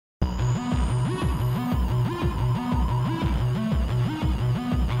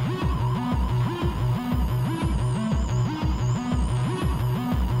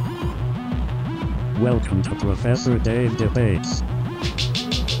Welcome to Professor Dave Debates.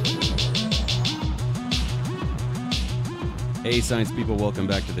 Hey science people, welcome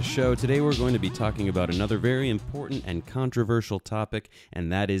back to the show. Today we're going to be talking about another very important and controversial topic,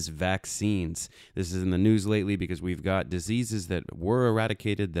 and that is vaccines. This is in the news lately because we've got diseases that were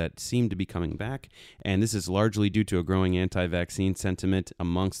eradicated that seem to be coming back, and this is largely due to a growing anti-vaccine sentiment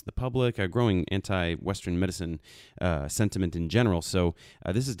amongst the public, a growing anti-Western medicine sentiment in general. So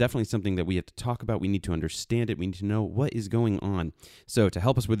this is definitely something that we have to talk about. We need to understand it. We need to know what is going on. So to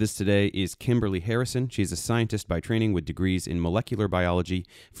help us with this today is Kimberly Harrison. She's a scientist by training with degrees in molecular biology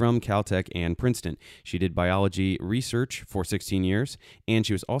from Caltech and Princeton. She did biology research for 16 years, and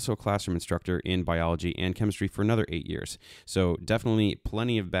she was also a classroom instructor in biology and chemistry for another 8 years. So definitely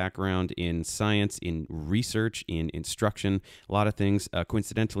plenty of background in science, in research, in instruction, a lot of things.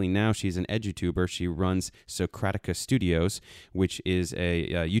 Coincidentally, now she's an edutuber. She runs Socratica Studios, which is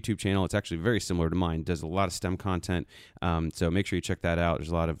a YouTube channel. It's actually very similar to mine. Does a lot of STEM content, so make sure you check that out. There's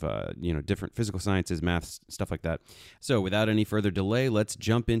a lot of different physical sciences, math, stuff like that. So without any further delay, let's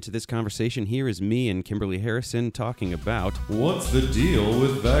jump into this conversation. Here is me and Kimberly Harrison talking about what's the deal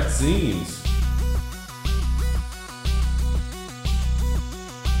with vaccines?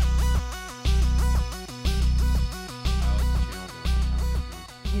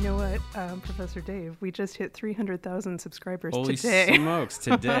 You know what, Professor Dave, we just hit 300,000 subscribers Holy today. Smokes,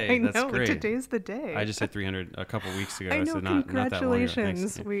 today. I That's know, great. Today's the day. I just hit 300 a couple weeks ago. I know, so not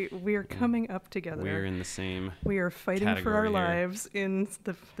congratulations. That long ago. We are coming up together. We're in the same We are fighting for category our here. lives in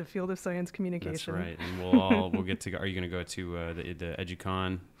the field of science communication. That's right. And we'll get to. Are you going to go to the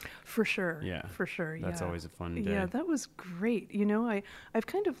EduCon? For sure. Yeah. For sure. That's yeah. always a fun day. Yeah, that was great. You know, I've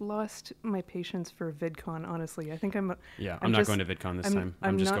kind of lost my patience for VidCon, honestly. I think I'm not going to VidCon this time.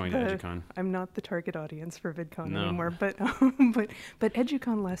 I'm just going to EduCon. I'm not the target audience for VidCon No. anymore, but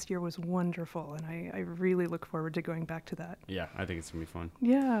EduCon last year was wonderful, and I really look forward to going back to that. Yeah, I think it's going to be fun.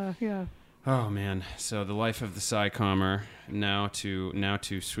 Yeah. Oh man, so the life of the SciCommer. Now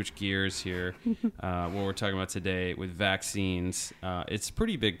to switch gears here. What we're talking about today with vaccines. It's a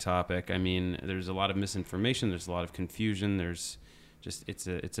pretty big topic. I mean, there's a lot of misinformation. There's a lot of confusion. There's just it's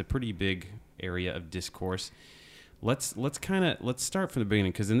a pretty big area of discourse. Let's start from the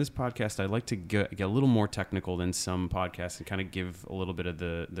beginning, because in this podcast I like to get a little more technical than some podcasts and kind of give a little bit of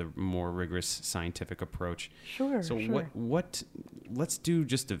the more rigorous scientific approach. Sure. So sure. what let's do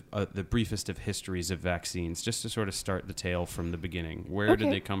just the briefest of histories of vaccines, just to sort of start the tale from the beginning. Where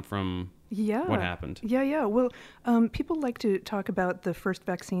did they come from? Yeah. What happened? Yeah. Well, people like to talk about the first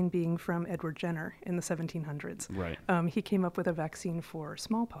vaccine being from Edward Jenner in the 1700s. Right. He came up with a vaccine for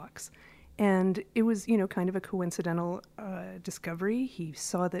smallpox. And it was, kind of a coincidental discovery. He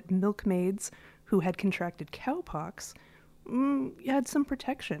saw that milkmaids who had contracted cowpox had some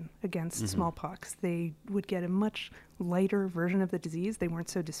protection against smallpox. They would get a much lighter version of the disease. They weren't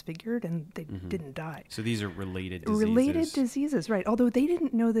so disfigured, and they didn't die. So these are related diseases. Related diseases, right. Although they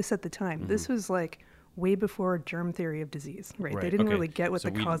didn't know this at the time. This was like way before germ theory of disease, right? They didn't really get what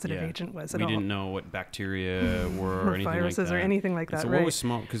the causative agent was at all. We didn't know what bacteria were or anything viruses like that. or anything like that, so right. what was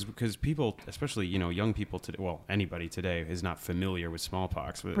small, because people, especially, young people today, well, anybody today is not familiar with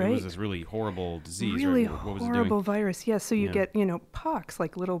smallpox. But right. It was this really horrible disease. Really what was horrible it doing? virus, yes. So you get, pox,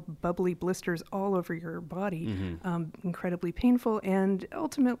 like little bubbly blisters all over your body, incredibly painful, and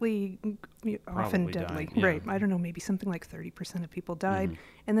ultimately often Probably deadly. dying, yeah. Right. I don't know, maybe something like 30% of people died.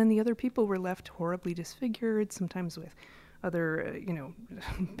 And then the other people were left horribly disfigured, sometimes with other,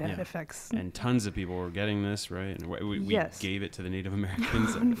 bad effects. And tons of people were getting this, right? And we Yes. gave it to the Native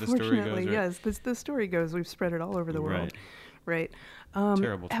Americans. The story Unfortunately, goes, right? yes. The story goes, we've spread it all over the world. Right.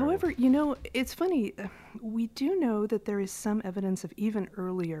 Terrible. However, it's funny. We do know that there is some evidence of even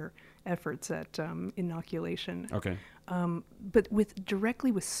earlier efforts at inoculation. Okay. But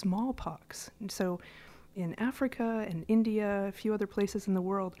directly with smallpox. And so in Africa and India, a few other places in the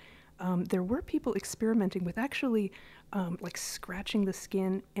world, there were people experimenting with actually like scratching the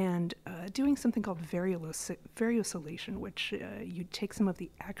skin and doing something called variolation, which you take some of the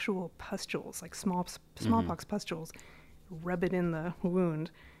actual pustules, like smallpox pustules, rub it in the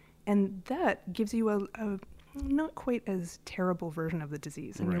wound, and that gives you a not quite as terrible version of the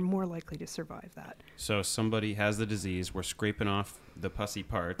disease, and you're more likely to survive that. So somebody has the disease, we're scraping off the pussy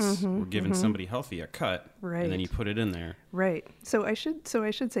parts. We're giving somebody healthy a cut, Right. and then you put it in there. Right. So I should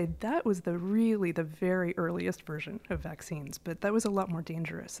say that was the very earliest version of vaccines, but that was a lot more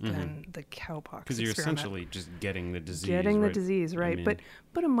dangerous than the cowpox Because you're experiment. essentially just getting the disease. Getting the right? disease, I right? mean,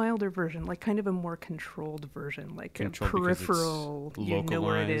 But a milder version, like kind of a more controlled version, like a Controlled because it's peripheral, you know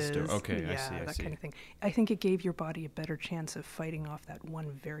where it localized is. or- okay, I yeah, see, I that see. kind of thing. I think it gave your body a better chance of fighting off that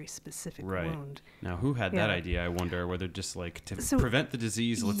one very specific Right. wound. Now, who had that Yeah. idea? I wonder. Whether just like to So- prevent the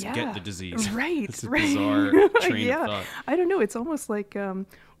disease, let's get Yeah, the disease. Right, It's a right. bizarre train yeah. of thought. I don't know. It's almost like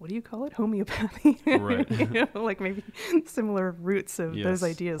what do you call it? Homeopathy. Right. You know, like maybe similar roots of those Yes,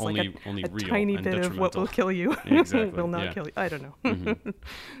 ideas. only- like only a real tiny and bit of what will detrimental. kill you Exactly, will not yeah. kill you. I don't know.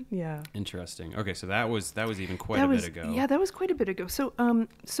 Yeah. Interesting. Okay, so that was even quite That a was, bit ago. Yeah, that was quite a bit ago.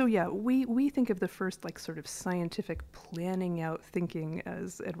 So yeah, we think of the first like sort of scientific planning out thinking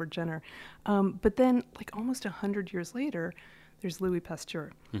as Edward Jenner, but then like almost 100 years later, there's Louis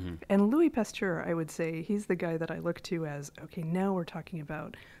Pasteur, and Louis Pasteur, I would say he's the guy that I look to as okay. Now we're talking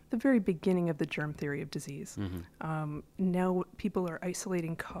about the very beginning of the germ theory of disease. Now people are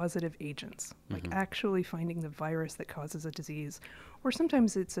isolating causative agents, like actually finding the virus that causes a disease, or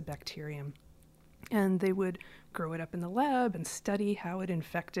sometimes it's a bacterium. And they would grow it up in the lab and study how it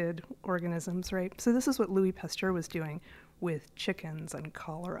infected organisms, right? So this is what Louis Pasteur was doing with chickens and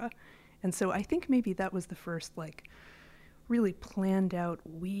cholera. And so I think maybe that was the first, like, really planned out,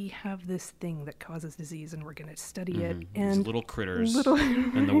 we have this thing that causes disease and we're going to study it. These And little critters, little-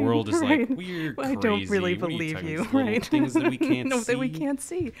 and the world is right. like, we're Well, I crazy. don't really What are believe talking you, about? These little right? Things that we can't no, see. that we can't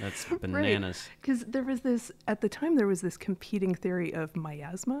see. That's bananas. Because there was this, at the time, there was this competing theory of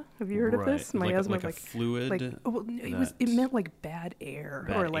miasma. Have you heard of this? Like, Miasma, like a fluid. like well, it meant like bad air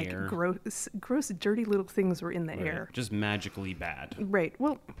or Bad like air. gross, dirty little things were in the right, air. just magically bad. Right.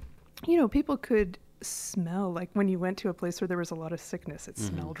 Well, you know, people could smell like when you went to a place where there was a lot of sickness, it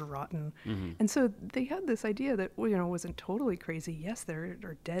smelled rotten. And so they had this idea that, well, you know, wasn't totally crazy. Yes, there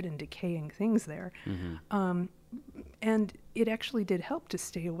are dead and decaying things there. And it actually did help to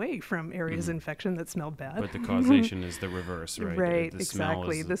stay away from areas of infection that smelled bad. But the causation is the reverse, right? Right, The smell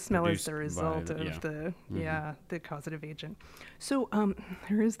exactly. is The smell is produced the by result the- of yeah. the causative agent. So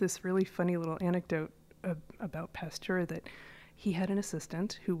there is this really funny little anecdote about Pasteur that he had an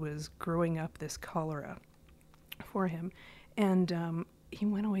assistant who was growing up this cholera for him, and he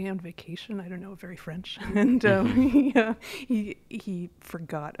went away on vacation. I don't know, very French, and he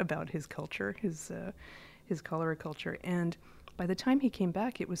forgot about his culture, his cholera culture, and by the time he came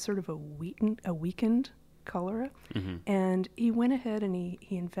back, it was sort of a weakened cholera, and he went ahead and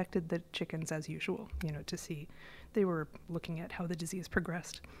he infected the chickens as usual, you know, to see. They were looking at how the disease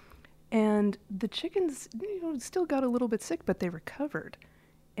progressed, and the chickens, you know, still got a little bit sick, but they recovered,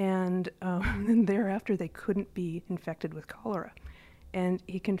 and thereafter they couldn't be infected with cholera, and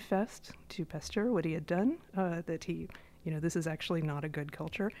he confessed to Pasteur what he had done, that he, you know, this is actually not a good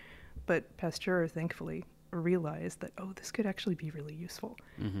culture, but Pasteur thankfully realized that, oh, this could actually be really useful,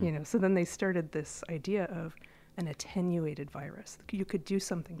 you know. So then they started this idea of an attenuated virus. You could do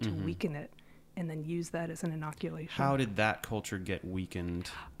something to weaken it and then use that as an inoculation. How did that culture get weakened?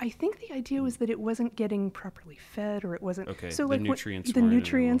 I think the idea was that it wasn't getting properly fed, or it wasn't. Okay, So the like nutrients the weren't in it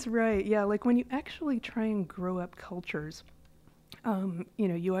nutrients, right? Yeah, like when you actually try and grow up cultures, you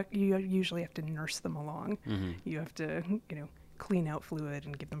know, you usually have to nurse them along. You have to, you know, clean out fluid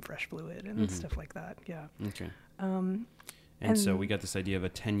and give them fresh fluid and stuff like that. Yeah. Okay. And so we got this idea of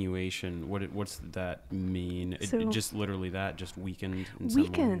attenuation. What's that mean? So- Just literally that, just weakened in some way?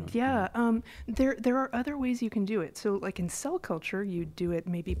 Weakened, yeah. There are other ways you can do it. So like in cell culture, you do it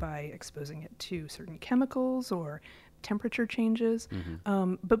maybe by exposing it to certain chemicals or temperature changes.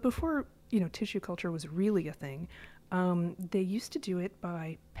 But before, you know, tissue culture was really a thing, they used to do it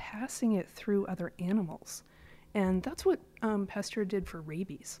by passing it through other animals. And that's what Pasteur did for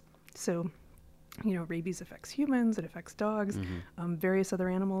rabies. So, you know, rabies affects humans, it affects dogs, various other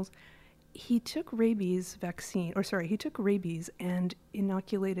animals. He took rabies and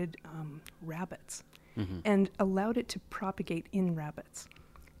inoculated rabbits and allowed it to propagate in rabbits.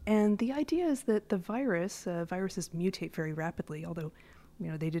 And the idea is that the viruses mutate very rapidly, although, you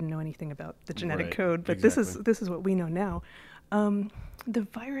know, they didn't know anything about the genetic Right, code, but exactly. this is what we know now. The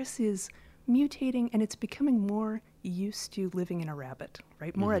virus is mutating and it's becoming more used to living in a rabbit,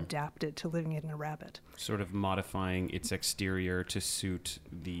 right? More adapted to living in a rabbit. Sort of modifying its exterior to suit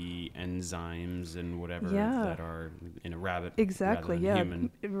the enzymes and whatever Yeah. that are in a rabbit Exactly, rather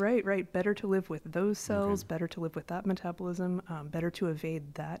than yeah. human. Right. Better to live with those cells, better to live with that metabolism, better to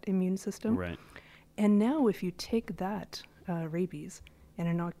evade that immune system. Right. And now if you take that rabies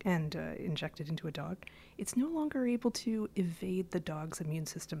and injected into a dog, it's no longer able to evade the dog's immune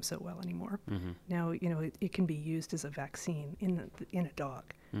system so well anymore. Now, it can be used as a vaccine in a dog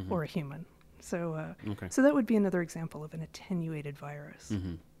or a human. So, so that would be another example of an attenuated virus.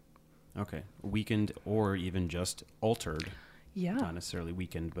 Okay. Weakened or even just altered. Yeah. Not necessarily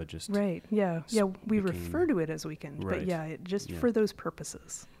weakened, but just... Right, yeah. Yeah, we refer to it as weakened, Right. but yeah, for those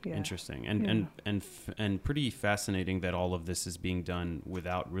purposes. Yeah. Interesting. And pretty fascinating that all of this is being done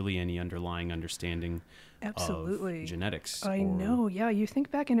without really any underlying understanding Absolutely. of genetics. I know, yeah. You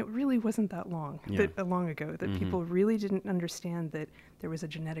think back, and it really wasn't that long ago that people really didn't understand that there was a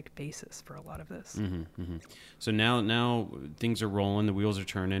genetic basis for a lot of this. So now things are rolling, the wheels are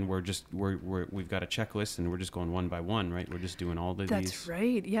turning. We've got a checklist, and we're just going one by one, right? We're just doing all of these. That's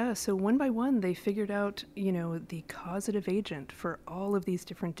right. Yeah. So one by one, they figured out, the causative agent for all of these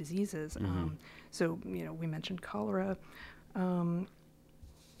different diseases. So we mentioned cholera.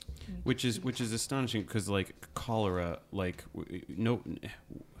 Which is astonishing because, like, cholera,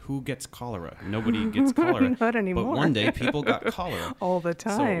 who gets cholera? Nobody gets cholera. Not anymore. But one day people got cholera. All the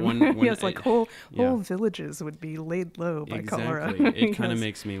time. So when yes, whole villages would be laid low by cholera. Exactly. It kind of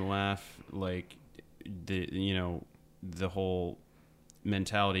makes me laugh, like, the whole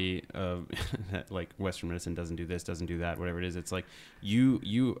mentality of that, like, Western medicine doesn't do this, doesn't do that, whatever it is. It's like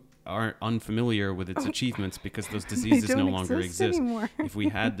you aren't unfamiliar with its achievements because those diseases no longer exist. If we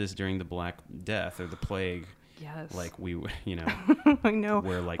had this during the Black Death or the plague, yes, like we, I know,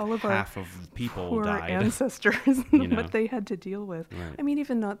 where like all of half of people poor died. Ancestors, what they had to deal with. Right. I mean,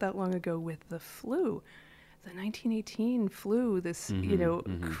 even not that long ago with the flu. The 1918 flu, this,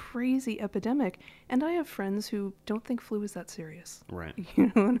 crazy epidemic. And I have friends who don't think flu is that serious. Right.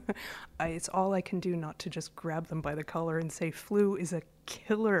 It's all I can do not to just grab them by the collar and say, flu is a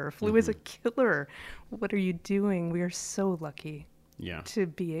killer. Flu is a killer. What are you doing? We are so lucky to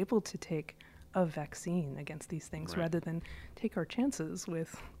be able to take a vaccine against these things rather than take our chances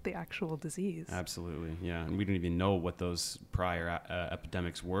with the actual disease. Absolutely, yeah. And we don't even know what those prior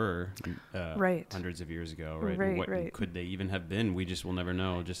epidemics were hundreds of years ago, right? What could they even have been? We just will never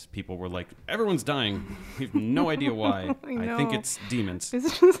know. Just people were like, everyone's dying. We have no idea why. I think it's demons.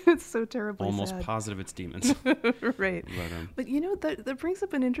 It's so terribly almost sad. Positive it's demons. Right. But that brings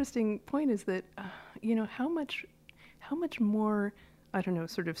up an interesting point is that, how much more, I don't know,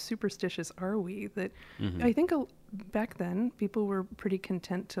 sort of superstitious are we that I think back then people were pretty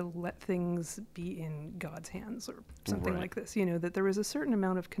content to let things be in God's hands or something like this, that there was a certain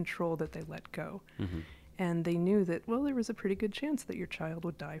amount of control that they let go. And they knew that, well, there was a pretty good chance that your child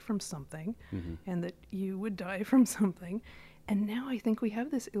would die from something and that you would die from something. And now I think we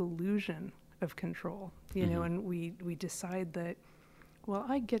have this illusion of control, and we decide that, well,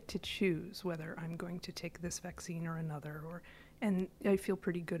 I get to choose whether I'm going to take this vaccine or another, and I feel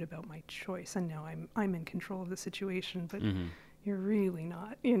pretty good about my choice. And now I'm in control of the situation, but you're really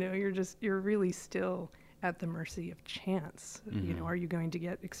not. You're really still at the mercy of chance. Are you going to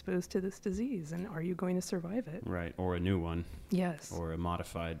get exposed to this disease, and are you going to survive it? Right, or a new one. Yes. Or a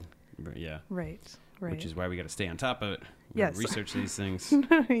modified. Yeah. Right. Which is why we got to stay on top of it. Yes. Research these things.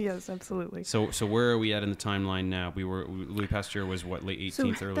 Yes, absolutely. So where are we at in the timeline now? Louis Pasteur was what, late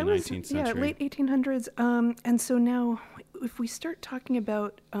 18th, early 19th century? Yeah, late 1800s. And so now, if we start talking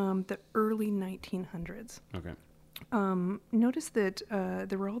about the early 1900s, okay. Notice that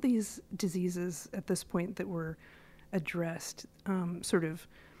there were all these diseases at this point that were addressed, sort of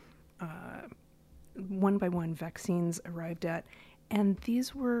one by one. Vaccines arrived at, and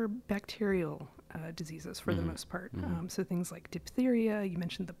these were bacterial diseases for the most part. So things like diphtheria, you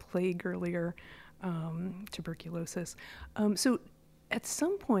mentioned the plague earlier, tuberculosis. So at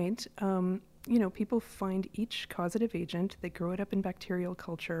some point, people find each causative agent, they grow it up in bacterial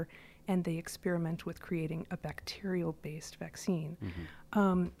culture, and they experiment with creating a bacterial-based vaccine.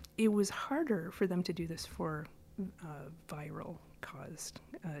 It was harder for them to do this for viral-caused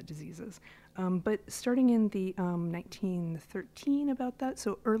diseases. But starting in the 1913, about that,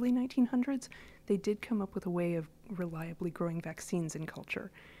 so early 1900s, they did come up with a way of reliably growing vaccines in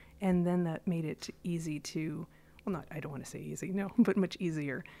culture. And then that made it easy to, I don't want to say easy, no, but much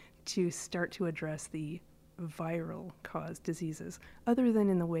easier to start to address the viral-caused diseases, other than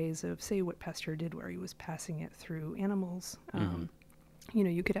in the ways of, say, what Pasteur did, where he was passing it through animals.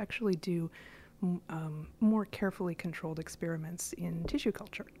 You could actually do more carefully controlled experiments in tissue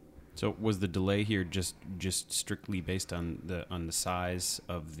culture. So was the delay here just strictly based on the size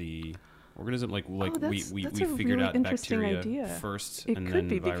of the organism? Like we figured really out bacteria idea. First, it and could then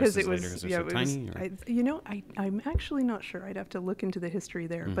be because it was, later, so tiny. I'm actually not sure. I'd have to look into the history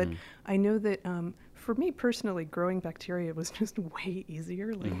there, but I know that for me personally, growing bacteria was just way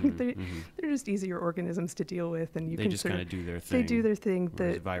easier. Like they're just easier organisms to deal with, and you They can just sort kind of of do their thing. they do their thing.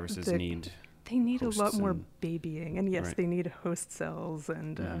 Whereas viruses need they need a lot hosts more and- babying, and yes, Right. they need host cells,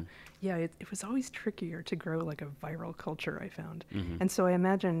 and yeah, it was always trickier to grow like a viral culture, I found, and so I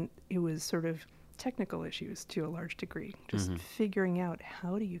imagine it was sort of technical issues to a large degree, just figuring out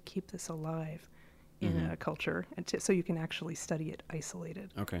how do you keep this alive in a culture, and so you can actually study it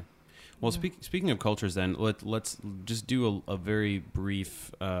isolated. Okay. Well, speaking of cultures, then let's just do a very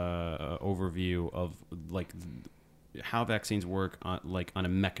brief overview of like how vaccines work on a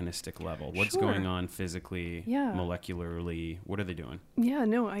mechanistic level. What's Sure. going on physically, Yeah. molecularly? What are they doing? Yeah,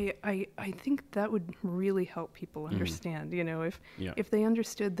 no, I think that would really help people understand, you know, Yeah. if they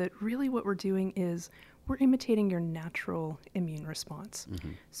understood that really what we're doing is we're imitating your natural immune response.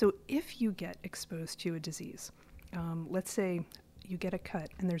 So if you get exposed to a disease, let's say you get a cut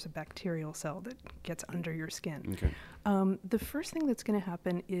and there's a bacterial cell that gets under your skin. Okay. The first thing that's going to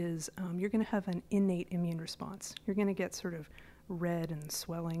happen is you're going to have an innate immune response. You're going to get sort of red and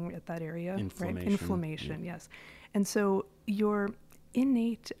swelling at that area, Inflammation, right? Inflammation, yes. And so your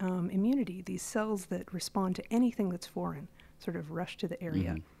innate immunity, these cells that respond to anything that's foreign, sort of rush to the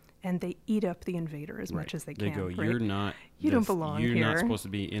area, and they eat up the invader as much as they can. They go, right? you're not. You don't belong You're here." not supposed to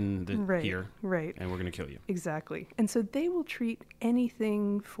be in the Right, here, right. and we're going to kill you. Exactly. And so they will treat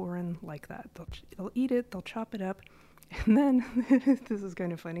anything foreign like that. They'll eat it, they'll chop it up, and then, this is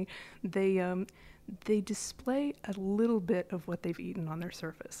kind of funny, they display a little bit of what they've eaten on their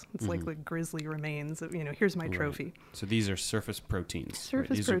surface. It's like the grisly remains of, here's my trophy. So these are surface proteins.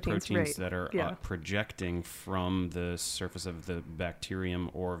 Surface These proteins, are proteins right. that are Yeah. projecting from the surface of the bacterium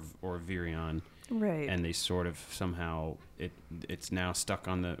or virion, Right. and they sort of somehow it's now stuck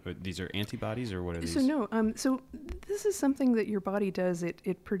on the. These are antibodies, or what are these? So no, so this is something that your body does.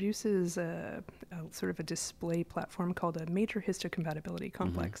 It produces a sort of a display platform called a major histocompatibility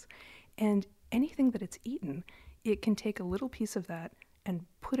complex, and anything that it's eaten, it can take a little piece of that and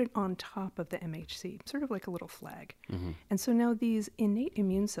put it on top of the MHC, sort of like a little flag. And so now these innate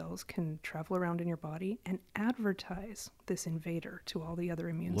immune cells can travel around in your body and advertise this invader to all the other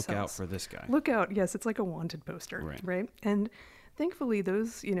immune Look cells. out for this guy. Look out, yes, it's like a wanted poster, Right. And thankfully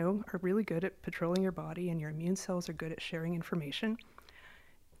those, are really good at patrolling your body, and your immune cells are good at sharing information.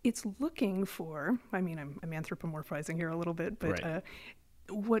 It's looking for, I'm anthropomorphizing here a little bit, but Right.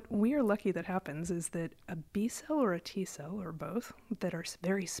 What we are lucky that happens is that a B cell or a T cell, or both, that are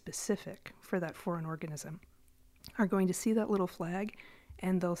very specific for that foreign organism are going to see that little flag,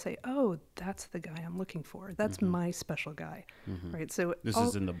 and they'll say, oh, that's the guy I'm looking for. That's my special guy, right? So This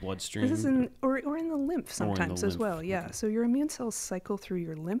is in the bloodstream. this is in, or in the lymph sometimes as lymph, well, yeah. okay. So your immune cells cycle through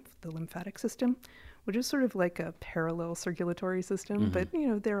your lymph, the lymphatic system, which is sort of like a parallel circulatory system, but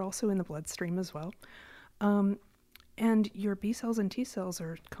they're also in the bloodstream as well. And your B cells and T cells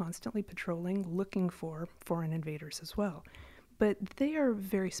are constantly patrolling, looking for foreign invaders as well. But they are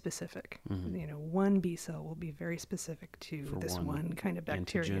very specific. One B cell will be very specific to For this one one kind of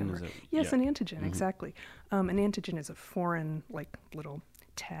bacterium. antigen, is it? Yes, Yeah. an antigen, exactly. An antigen is a foreign, like, little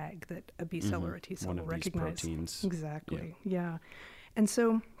tag that a B cell or a T cell One will of these recognize. proteins. Exactly, yeah. And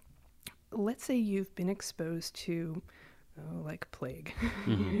so let's say you've been exposed to, like plague,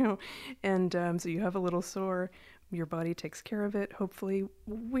 and so you have a little sore. Your body takes care of it. Hopefully,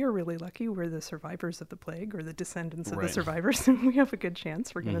 we're really lucky. We're the survivors of the plague, or the descendants of the Right. survivors. We have a good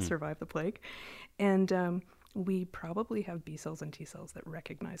chance we're going to survive the plague. And we probably have B cells and T cells that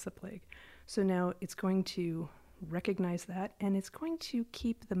recognize the plague. So now it's going to recognize that, and it's going to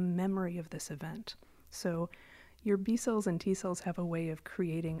keep the memory of this event. So your B cells and T cells have a way of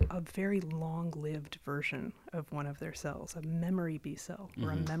creating a very long-lived version of one of their cells, a memory B cell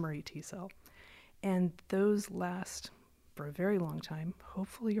or a memory T cell. And those last for a very long time,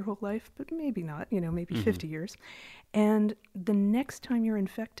 hopefully your whole life, but maybe not, maybe 50 years. And the next time you're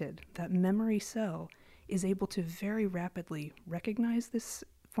infected, that memory cell is able to very rapidly recognize this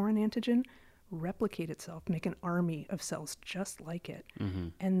foreign antigen, replicate itself, make an army of cells just like it,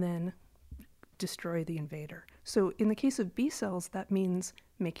 and then destroy the invader. So in the case of B cells, that means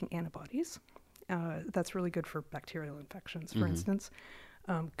making antibodies. That's really good for bacterial infections, for instance.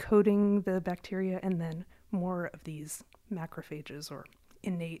 Coating the bacteria, and then more of these macrophages or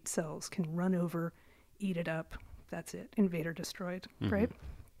innate cells can run over, eat it up. That's it. Invader destroyed, right?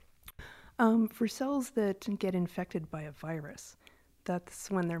 For cells that get infected by a virus, that's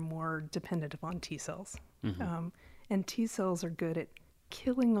when they're more dependent upon T cells. And T cells are good at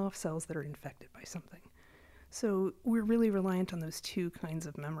killing off cells that are infected by something. So we're really reliant on those two kinds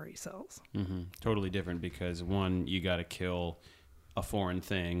of memory cells. Totally different, because one, you got to kill a foreign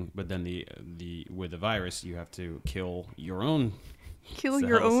thing, but then the with the virus, you have to kill your own your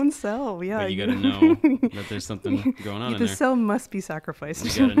cells. own cell. Yeah, But you got to know that there's something going on in the there. cell must be sacrificed.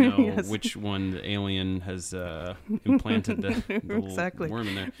 You got to know Yes. which one the alien has implanted the Exactly. little worm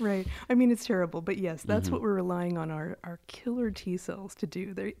in there. Right. I mean, it's terrible, but yes, that's Mm-hmm. what we're relying on our killer T cells to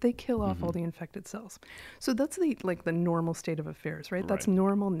do. They kill off Mm-hmm. all the infected cells. So that's the normal state of affairs, right? That's Right.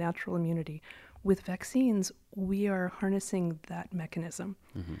 normal natural immunity. With vaccines, we are harnessing that mechanism,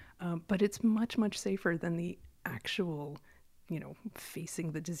 but it's much, much safer than the actual,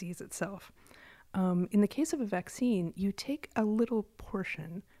 facing the disease itself. In the case of a vaccine, you take a little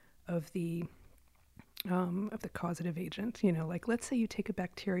portion of the causative agent. Like let's say you take a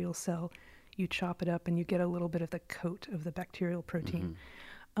bacterial cell, you chop it up, and you get a little bit of the coat of the bacterial protein.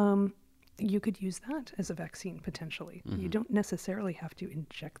 You could use that as a vaccine potentially. You don't necessarily have to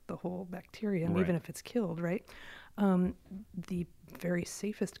inject the whole bacterium, even Right. if it's killed, right? The very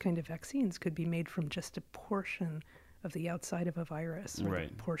safest kind of vaccines could be made from just a portion of the outside of a virus, or Right.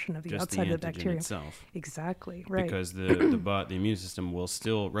 the portion of the Just outside the of the antigen bacterium. itself. Exactly, right. Because the immune system will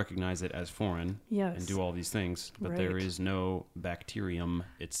still recognize it as foreign Yes. and do all these things, but there Right. is no bacterium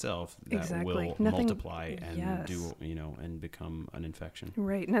itself that Exactly. will Nothing- multiply and yes. do and become an infection.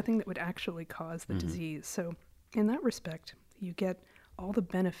 Right, nothing that would actually cause the disease. So, in that respect, you get all the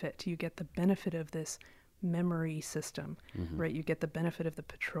benefit. You get the benefit of this memory system, right? You get the benefit of the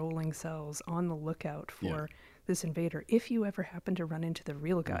patrolling cells on the lookout for this invader. If you ever happen to run into the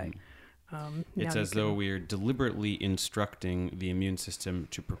real guy, It's as though we're deliberately instructing the immune system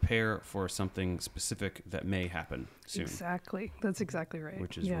to prepare for something specific that may happen soon, Exactly, that's exactly right.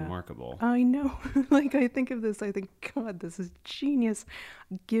 which is Yeah. remarkable. I know. Like, I think of this, I think, God, this is genius.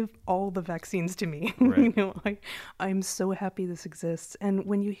 Give all the vaccines to me. Right. I'm so happy this exists. And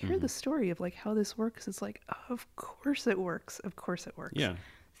when you hear the story of like how this works, it's like, of course it works. Of course it works. Yeah.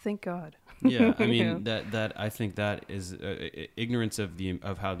 Thank God. Yeah, I Yeah. mean that I think that is ignorance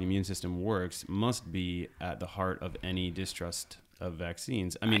of how the immune system works must be at the heart of any distrust of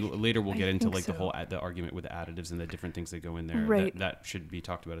vaccines. I mean, later we'll I get into think like the so. whole the argument with the additives and the different things that go in there. Right. That should be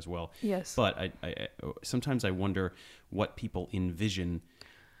talked about as well. Yes. But I sometimes I wonder what people envision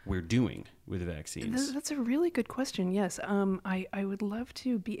we're doing with vaccines. That's a really good question. Yes. I would love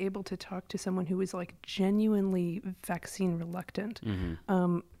to be able to talk to someone who is like genuinely vaccine reluctant.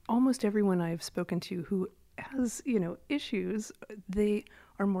 Almost everyone I've spoken to who has, issues, they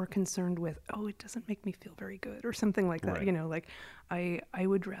are more concerned with, oh, it doesn't make me feel very good or something like that. Right. Like I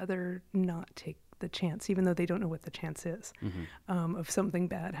would rather not take the chance, even though they don't know what the chance is, of something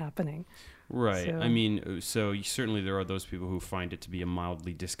bad happening. Right. So- I mean, so certainly there are those people who find it to be a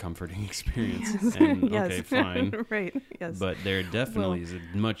mildly discomforting experience. Yes. And Yes. okay, fine. Right. Yes. But there definitely is a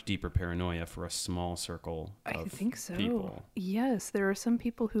much deeper paranoia for a small circle I of think so. people. Yes, there are some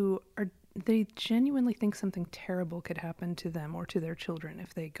people who they genuinely think something terrible could happen to them or to their children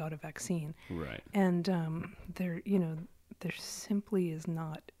if they got a vaccine. Right. And there simply is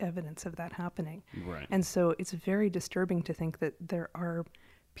not evidence of that happening. Right. And so it's very disturbing to think that there are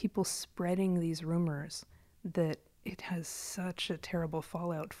people spreading these rumors that it has such a terrible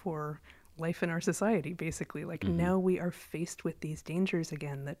fallout for life in our society, basically. Like now we are faced with these dangers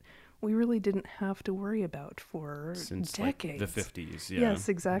again that we really didn't have to worry about for Since decades. like the 50s. Yeah. Yes,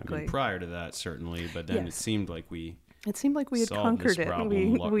 I exactly. mean, prior to that, certainly. But then it Yes. seemed like we It seemed like we had solved conquered this it.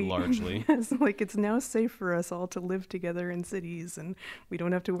 problem largely. Yes, like it's now safe for us all to live together in cities, and we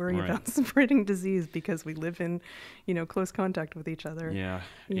don't have to worry Right. about spreading disease because we live in, close contact with each other. Yeah,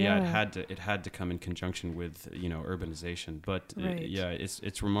 Yeah. It had to come in conjunction with urbanization, but Right.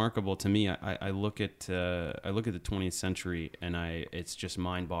 it's remarkable to me. I look at the 20th century, and it's just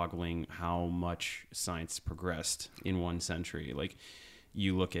mind-boggling how much science progressed in one century. Like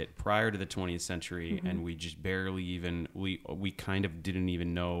you look at prior to the 20th century, Mm-hmm. and we just barely even we kind of didn't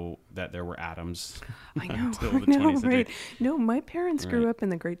even know that there were atoms I know, until the I know, 20th century. right? No, my parents grew Right. up in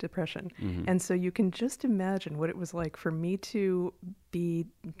the Great Depression, Mhm. and so you can just imagine what it was like for me to be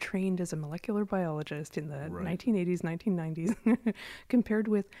trained as a molecular biologist in the Right. 1980s, 1990s, compared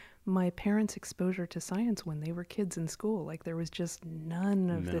with my parents' exposure to science when they were kids in school. Like there was just none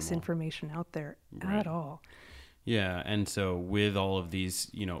of this Minimal. information out there Right. at all. Yeah, and so with all of these,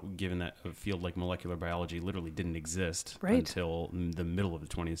 given that a field like molecular biology literally didn't exist Right. until the middle of the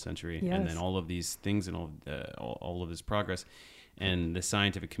 20th century, and Yes. then all of these things and all of this progress, and the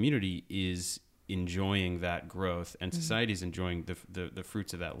scientific community is enjoying that growth, and society is enjoying the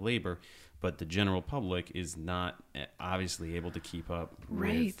fruits of that labor, but the general public is not obviously able to keep up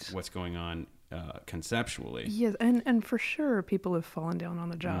Right. with what's going on conceptually. Yes, and for sure, people have fallen down on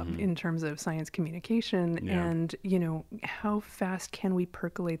the job in terms of science communication, Yeah. and how fast can we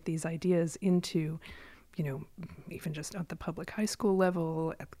percolate these ideas into, even just at the public high school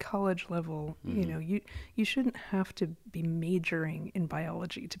level, at the college level. You shouldn't have to be majoring in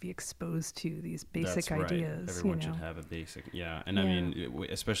biology to be exposed to these basic That's right. ideas. Everyone should have a basic, and I mean,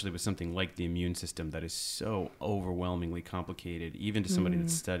 especially with something like the immune system that is so overwhelmingly complicated, even to somebody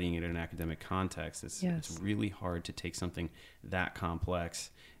that's studying it in an academic context, it's really hard to take something that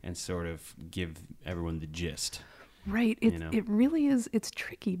complex and sort of give everyone the gist. Right. It really is. It's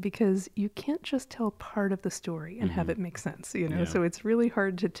tricky because you can't just tell part of the story and have it make sense, Yeah. So it's really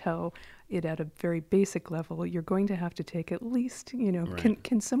hard to tell it at a very basic level. You're going to have to take at least, Right.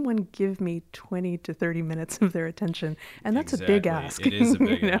 can someone give me 20 to 30 minutes of their attention? And that's a big ask. It is a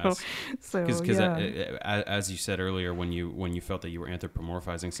big ask. So, Because yeah. as you said earlier, when you felt that you were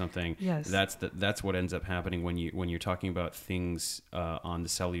anthropomorphizing something, Yes. that's what ends up happening when you're talking about things on the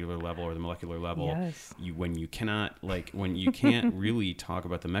cellular level or the molecular level. Yes. When you can't really talk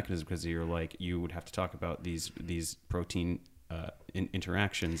about the mechanism, because you would have to talk about these protein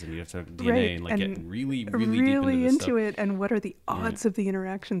interactions, and you have to talk DNA Right, and and get really deep into this stuff. it, and what are the odds of the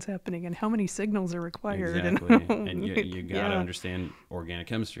interactions happening, and how many signals are required. Exactly. And you got to Yeah. understand organic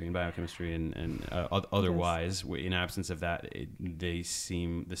chemistry and biochemistry and otherwise. In absence of that, the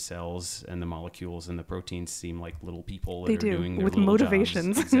cells and the molecules and the proteins seem like little people that They are do, doing their with little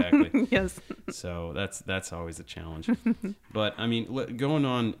motivations. jobs. Exactly. Yes. So that's always a challenge. But I mean, going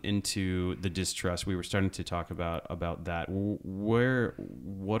on into the distrust, we were starting to talk about that.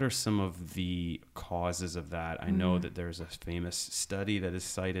 What are some of the causes of that? I know that there's a famous study that is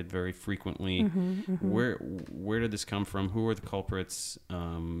cited very frequently. Where did this come from? Who are the culprits?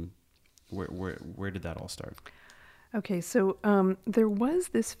 Where did that all start? Okay, so there was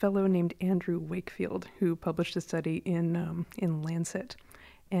this fellow named Andrew Wakefield who published a study in Lancet,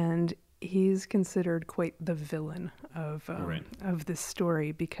 and he's considered quite the villain of this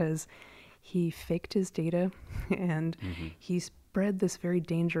story because he faked his data and he spread this very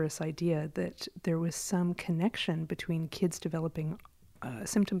dangerous idea that there was some connection between kids developing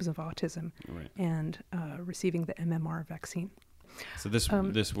symptoms of autism and receiving the MMR vaccine. So this is Yeah,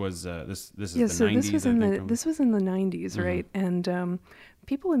 the so 90s. this was in the 90s, right? And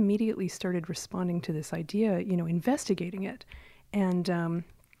people immediately started responding to this idea, investigating it. And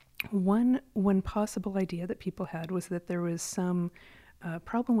one possible idea that people had was that there was some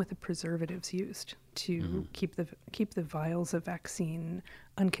problem with the preservatives used to keep the vials of vaccine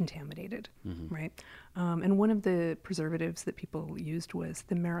uncontaminated, right? And one of the preservatives that people used was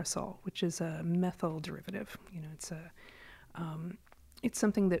the Marisol, which is a methyl derivative. It's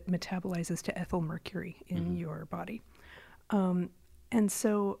something that metabolizes to ethyl mercury in your body. And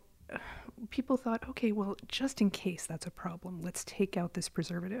so people thought, okay, well, just in case that's a problem, let's take out this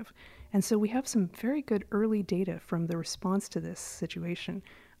preservative. And so we have some very good early data from the response to this situation.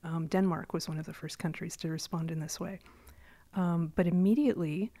 Denmark was one of the first countries to respond in this way. But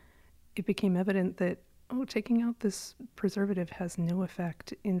immediately it became evident that, taking out this preservative has no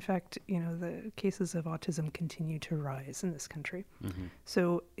effect. In fact, the cases of autism continue to rise in this country.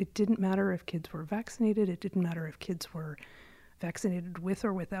 So it didn't matter if kids were vaccinated. It didn't matter if kids were vaccinated with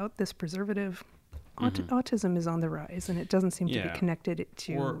or without this preservative. Autism is on the rise, and it doesn't seem to be connected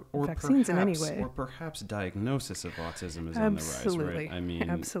to vaccines in any way. Or perhaps diagnosis of autism is on the rise, right? I mean,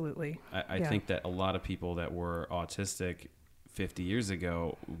 absolutely. I think that a lot of people that were autistic 50 years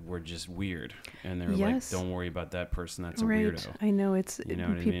ago were just weird, and they were like, don't worry about that person, that's a weirdo. I know, it's You know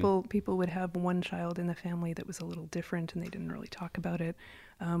what I people would have one child in the family that was a little different and they didn't really talk about it,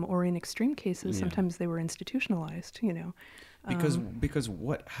 or in extreme cases sometimes they were institutionalized. Because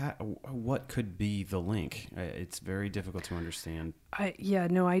what could be the link? It's very difficult to understand.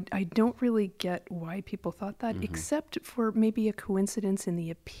 I don't really get why people thought that, except for maybe a coincidence in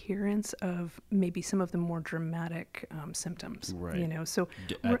the appearance of maybe some of the more dramatic symptoms. Right. So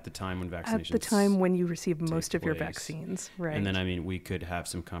at the time when vaccinations at the time when you receive most of your place. vaccines, right? And then we could have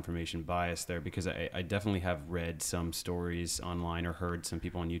some confirmation bias there, because I definitely have read some stories online or heard some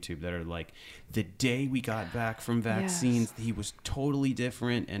people on YouTube that are like, the day we got back from vaccines, he was totally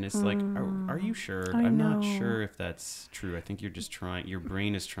different, and it's like, are you sure? I'm not sure if that's true. I think you're just your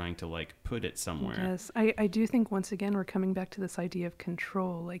brain is trying to put it somewhere. Yes, I do think once again we're coming back to this idea of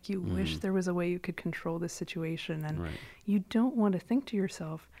control. Like, you wish there was a way you could control this situation, and you don't want to think to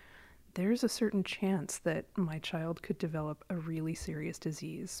yourself, there's a certain chance that my child could develop a really serious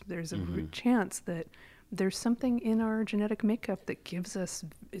disease. There's a chance that there's something in our genetic makeup that gives us,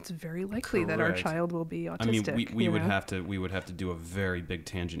 it's very likely that our Correct. child will be autistic. I mean, we you would know? have to do a very big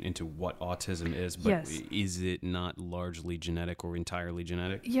tangent into what autism is, but Yes. is it not largely genetic or entirely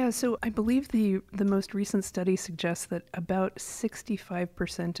genetic? Yeah, so I believe the most recent study suggests that about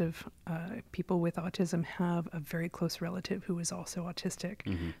 65% of people with autism have a very close relative who is also autistic.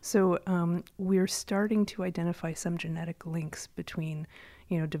 So we're starting to identify some genetic links between,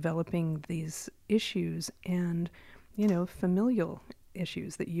 developing these issues and, familial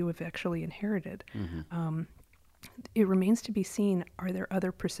issues that you have actually inherited. It remains to be seen, are there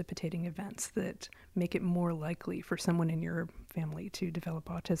other precipitating events that make it more likely for someone in your family to develop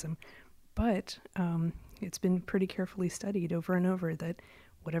autism? But it's been pretty carefully studied over and over that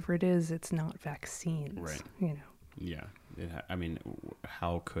whatever it is, it's not vaccines. Right. Yeah.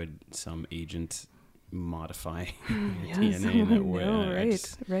 How could some agent modify your DNA in that way? No,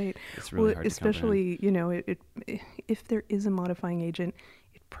 right. It's really hard to especially, if there is a modifying agent,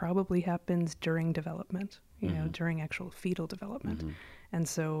 it probably happens during development, during actual fetal development. And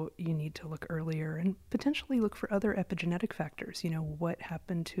so you need to look earlier and potentially look for other epigenetic factors. What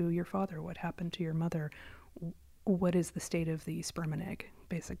happened to your father? What happened to your mother? What is the state of the sperm and egg,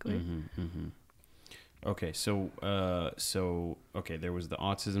 basically? Okay, so there was the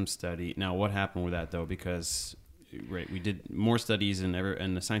autism study. Now, what happened with that though? Because we did more studies,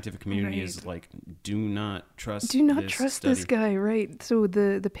 and the scientific community is like, do not trust this guy, right? So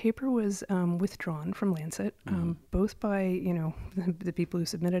the paper was withdrawn from Lancet, both by the people who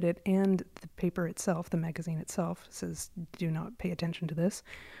submitted it, and the paper itself, the magazine itself, says do not pay attention to this.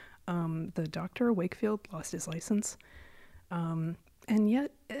 The doctor, Wakefield, lost his license. And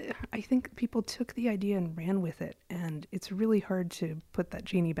yet, I think people took the idea and ran with it. And it's really hard to put that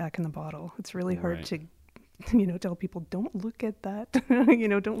genie back in the bottle. It's really hard to, tell people, don't look at that,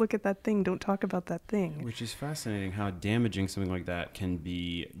 don't look at that thing. Don't talk about that thing. Which is fascinating how damaging something like that can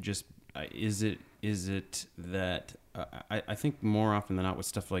be. Just, is it that, I think more often than not with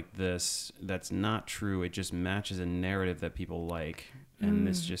stuff like this, that's not true. It just matches a narrative that people like. And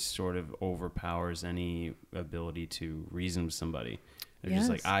this just sort of overpowers any ability to reason with somebody. They're just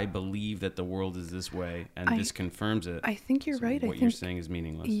like, I believe that the world is this way, and this confirms it. I think you're right. What you're saying is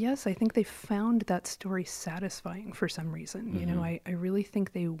meaningless. Yes, I think they found that story satisfying for some reason. I really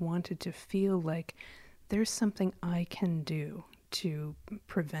think they wanted to feel like there's something I can do to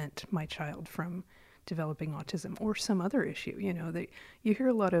prevent my child from developing autism or some other issue. You hear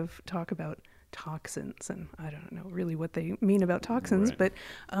a lot of talk about toxins, and I don't know really what they mean about toxins, but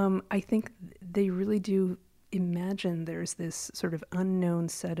I think they really do imagine there's this sort of unknown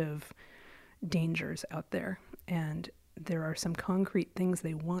set of dangers out there, and there are some concrete things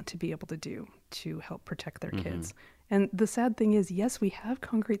they want to be able to do to help protect their kids. And the sad thing is, yes, we have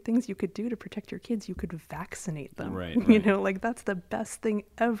concrete things you could do to protect your kids. You could vaccinate them. Right. That's the best thing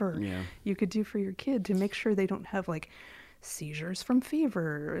ever you could do for your kid to make sure they don't have seizures from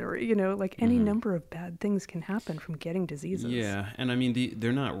fever, or any number of bad things can happen from getting diseases. Yeah, and I mean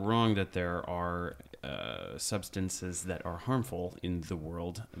they're not wrong that there are substances that are harmful in the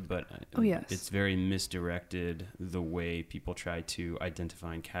world, but it's very misdirected the way people try to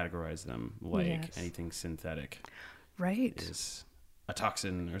identify and categorize them, anything synthetic is a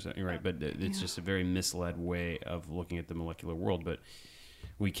toxin or something, right? But it's just a very misled way of looking at the molecular world. But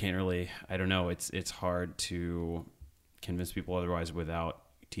we can't really, I don't know, it's hard to convince people otherwise without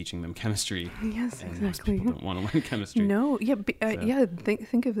teaching them chemistry. Yes, and exactly. Most people don't want to learn chemistry. No,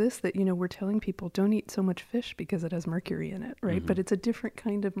 think of this, that we're telling people don't eat so much fish because it has mercury in it, right? But it's a different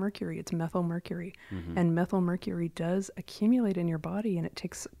kind of mercury. It's methyl mercury, and methyl mercury does accumulate in your body, and it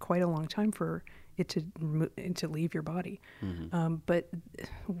takes quite a long time for it to leave your body. But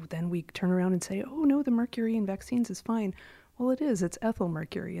then we turn around and say, oh no, the mercury in vaccines is fine. Well, it is. It's ethyl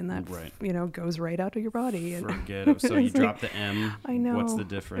mercury, and that goes right out of your body. And forget it. So you drop the M. I know. What's the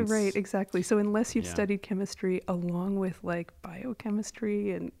difference? Right, exactly. So unless you've studied chemistry along with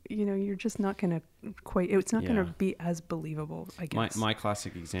biochemistry, and you're just not going to it's not going to be as believable, I guess. My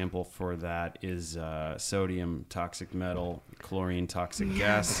classic example for that is sodium toxic metal, chlorine toxic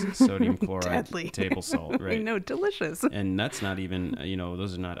gas, sodium chloride, table salt. Right. I know, delicious. And that's not even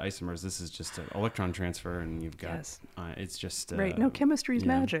those are not isomers. This is just an electron transfer, and you've got it's just right. No, chemistry is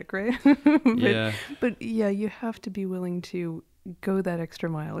magic, right? But you have to be willing to go that extra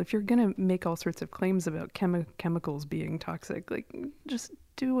mile. If you're going to make all sorts of claims about chemicals being toxic, just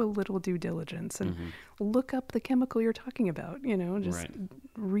do a little due diligence and look up the chemical you're talking about.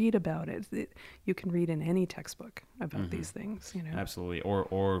 read about it. You can read in any textbook about these things, you know. Absolutely.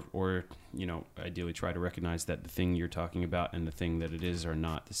 Or ideally try to recognize that the thing you're talking about and the thing that it is are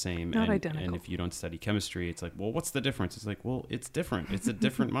not the same. Not identical. And if you don't study chemistry, it's like, well, what's the difference? It's like, well, it's different. It's a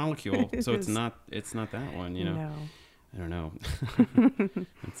different molecule. So it's not that one, you know. No. I don't know.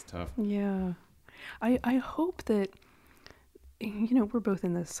 It's tough. Yeah. I hope that, you know, we're both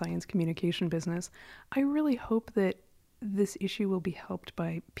in the science communication business. I really hope that this issue will be helped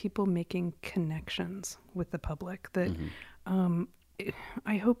by people making connections with the public. That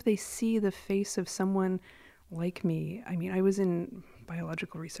I hope they see the face of someone like me. I mean, I was in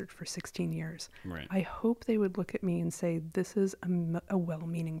biological research for 16 years. Right. I hope they would look at me and say, this is a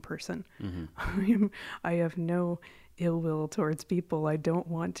well-meaning person. I have no ill will towards people. I don't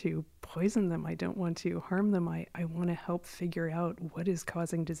want to poison them. I don't want to harm them. I want to help figure out what is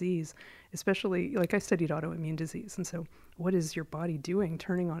causing disease, especially, like, I studied autoimmune disease. And so what is your body doing,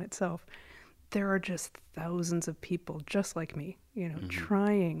 turning on itself? There are just thousands of people just like me, you know,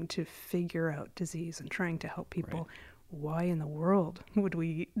 trying to figure out disease and trying to help people. Right. Why in the world would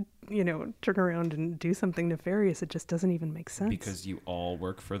we, you know, turn around and do something nefarious? It just doesn't even make sense. Because you all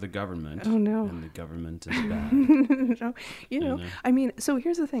work for the government. Oh, no. And the government is bad. No, you know, I mean, so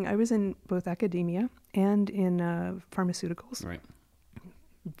here's the thing. I was in both academia and in pharmaceuticals. Right.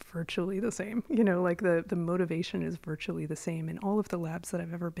 Virtually the same, you know, like the motivation is virtually the same in all of the labs that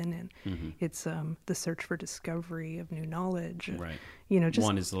I've ever been in. It's the search for discovery of new knowledge. Right. You know, just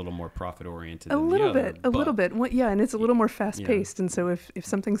one is a little more profit oriented. a little bit. Yeah, and it's a little more fast Yeah. paced. And so if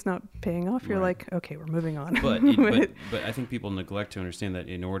something's not paying off, you're Right. like, okay, we're moving on. But I think people neglect to understand that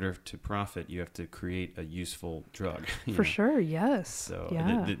in order to profit, you have to create a useful drug. For sure, yes. So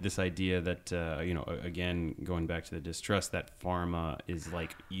yeah. this idea that again, going back to the distrust, that pharma is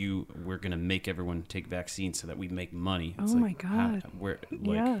like, we're going to make everyone take vaccines so that we make money. It's Oh like, my God.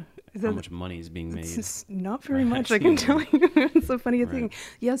 How That- much money is being made? It's just not very much, I can tell you. It's a funny thing. Right.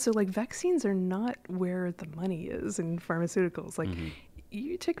 Yeah, so like vaccines are not where the money is in pharmaceuticals. Like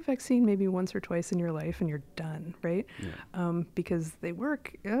you take a vaccine maybe once or twice in your life and you're done, right? Yeah. Because they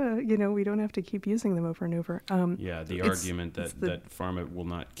work. You know, we don't have to keep using them over and over. The argument that pharma will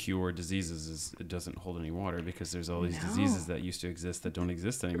not cure diseases it doesn't hold any water, because there's all these diseases that used to exist that don't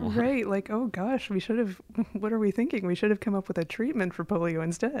exist anymore. Right, like, oh gosh, we should have, what are we thinking? We should have come up with a treatment for polio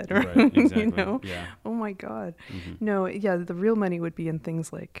instead. Right, exactly. You know? Yeah. Oh my God. No, yeah, the real money would be in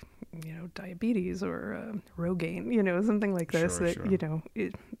things like, you know, diabetes or Rogaine, you know, something like this. Sure, that, sure. you know,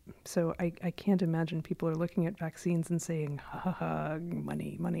 so I can't imagine people are looking at vaccines and saying, ha ha ha,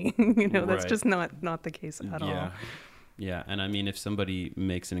 money. You know, that's Right. just not the case at all. Yeah, and I mean, if somebody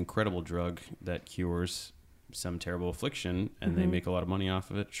makes an incredible drug that cures some terrible affliction and they make a lot of money off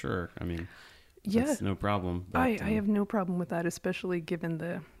of it, sure. I mean, that's no problem. But, I have no problem with that, especially given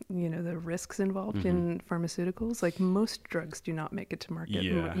the risks involved in pharmaceuticals. Like, most drugs do not make it to market,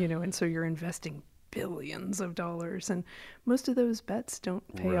 Yeah. you know, and so you're investing billions of dollars, and most of those bets don't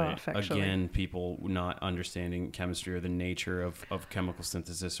pay off, actually. Again, people not understanding chemistry or the nature of chemical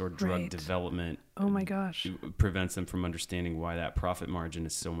synthesis or drug Right. development. Oh my gosh. Prevents them from understanding why that profit margin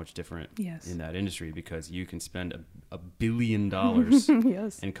is so much different Yes. in that industry, because you can spend $1 billion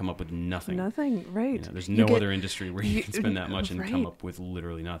Yes. and come up with nothing. Nothing, right. You know, there's You no get- other industry where you can spend that much and come right. up with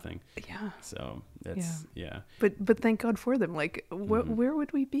literally nothing. Yeah. So that's, yeah. But thank God for them. Like, where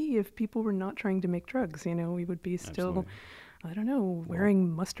would we be if people were not trying to make drugs? You know, we would be still, Absolutely. I don't know,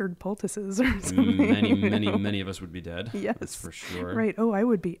 wearing mustard poultices or something. Many of us would be dead. Yes. That's for sure. Right. Oh, I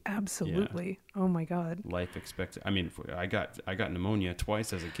would be absolutely. Oh my God. Life expectancy. I mean, I got pneumonia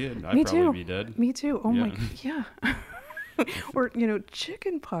twice as a kid. Me I'd probably too. be dead. Me too. Oh my. Yeah. Yeah. Or, you know,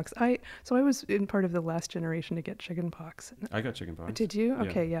 chicken pox. I was in part of the last generation to get chicken pox. I got chickenpox. Did you? Yeah.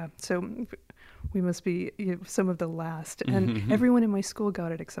 Okay, yeah. So we must be some of the last. And everyone in my school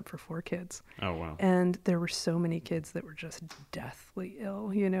got it except for 4 kids. Oh, wow. And there were so many kids that were just deathly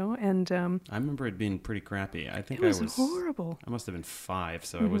ill, you know? And I remember it being pretty crappy. I think it was I was horrible. I must have been 5,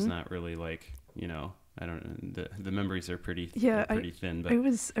 so I was not really like, you know, I don't know. The memories are pretty thin. But I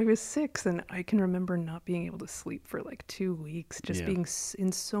was 6, and I can remember not being able to sleep for like 2 weeks, just being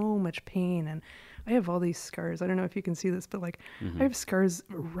in so much pain. And I have all these scars. I don't know if you can see this, but like I have scars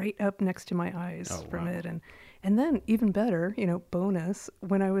right up next to my eyes from it. And then even better, you know, bonus,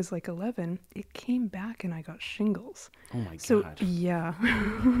 when I was like 11, it came back and I got shingles. oh my So God. yeah,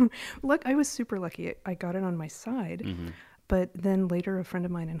 look, I was super lucky. I got it on my side, but then later a friend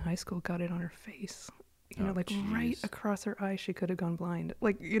of mine in high school got it on her face. You know, Oh, like right jeez. across her eye, she could have gone blind.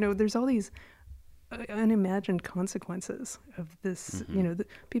 Like, you know, there's all these unimagined consequences of this. You know,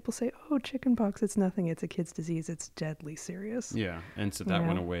 people say, "Oh, chickenpox, it's nothing. It's a kid's disease. It's deadly serious." Yeah, and so that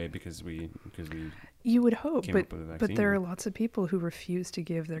went away because we You would hope, came up with a but vaccine. there are lots of people who refuse to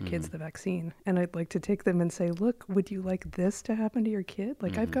give their kids the vaccine, and I'd like to take them and say, "Look, would you like this to happen to your kid?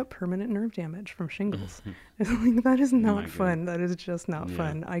 Like, I've got permanent nerve damage from shingles. It's like, that is not fun. That is just not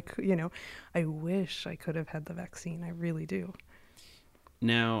fun. I wish I could have had the vaccine. I really do."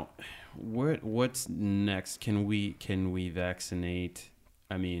 Now, what's next? Can we vaccinate?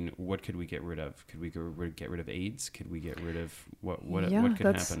 I mean, what could we get rid of? Could we get rid of AIDS? Could we get rid of what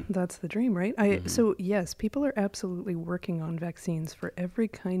could happen? That's the dream, right? So yes, people are absolutely working on vaccines for every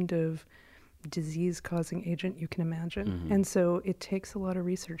kind of disease-causing agent you can imagine. And so it takes a lot of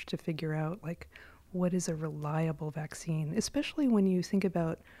research to figure out, like, what is a reliable vaccine, especially when you think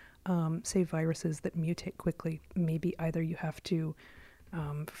about, say, viruses that mutate quickly. Maybe either you have to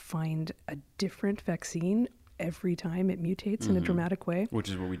find a different vaccine every time it mutates in a dramatic way. Which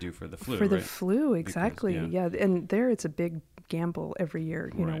is what we do for the flu, For the right? flu, exactly. Because, yeah, and there it's a big gamble every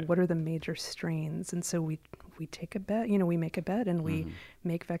year. You know, Right. what are the major strains? And so we take a bet. You know, we make a bet and we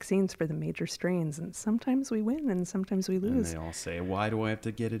make vaccines for the major strains. And sometimes we win and sometimes we And lose. they all say, "Why do I have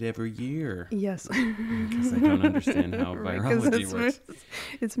to get it every year?" Yes. Because I don't understand how Right, 'cause virology works.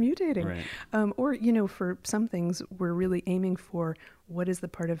 It's mutating. Right. Or, you know, for some things, we're really aiming for what is the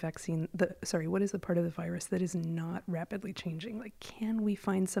part of what is the part of the virus that is not rapidly changing? Like, can we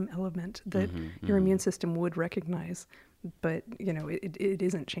find some element that your immune system would recognize, but, you know, it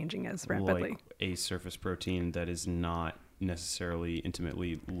isn't changing as rapidly? Like a surface protein that is not necessarily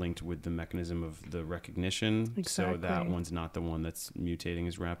intimately linked with the mechanism of the recognition. So that Exactly. one's not the one that's mutating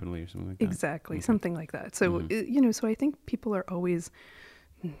as rapidly or something like that. Exactly, something like that. So, you know, so I think people are always,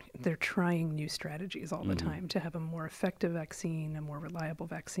 they're trying new strategies all the time to have a more effective vaccine, a more reliable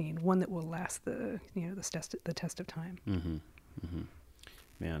vaccine, one that will last the test of time.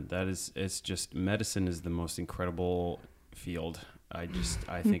 Man, it's just, medicine is the most incredible field. I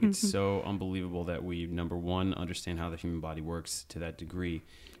think it's so unbelievable that we, number one, understand how the human body works to that degree.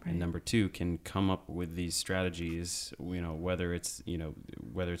 Right. And number two, can come up with these strategies, you know, whether it's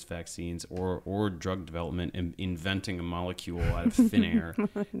vaccines or drug development, and inventing a molecule out of thin air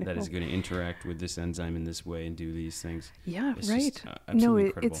that is going to interact with this enzyme in this way and do these things. Yeah, It's right. just, absolutely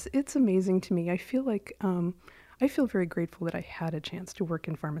incredible. It's amazing to me. I feel like I feel very grateful that I had a chance to work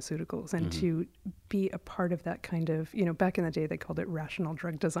in pharmaceuticals and to be a part of that kind of, you know, back in the day they called it rational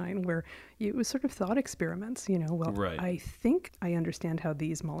drug design, where it was sort of thought experiments, you know, well, Right. I think I understand how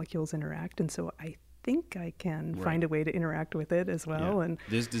these molecules interact, and so I think I can find a way to interact with it as well. Yeah. And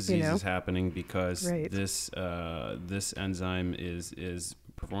this disease is happening because Right. this enzyme is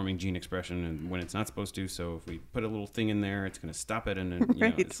performing gene expression and when it's not supposed to. So if we put a little thing in there, it's going to stop it. And then, you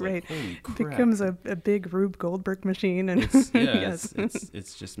know, it's like, holy It crap. becomes a big Rube Goldberg machine, and Yes.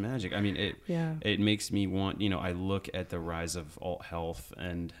 It's just magic. I mean, it makes me want, you know, I look at the rise of alt health,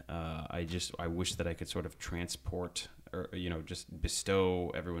 and I wish that I could sort of transport, or, you know, just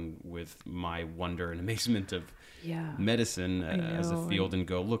bestow everyone with my wonder and amazement of medicine as a know, field, and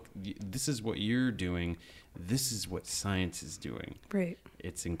go, look, this is what you're doing. This is what science is doing. Right.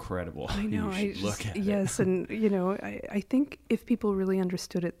 It's incredible. I know. You should look at it. Yes, and you know, I think if people really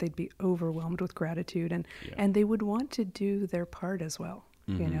understood it, they'd be overwhelmed with gratitude, and they would want to do their part as well.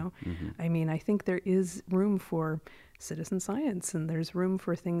 You know, I mean, I think there is room for citizen science, and there's room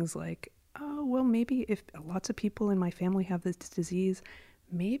for things like, oh, well, maybe if lots of people in my family have this disease,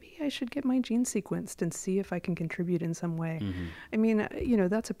 maybe I should get my gene sequenced and see if I can contribute in some way. I mean, you know,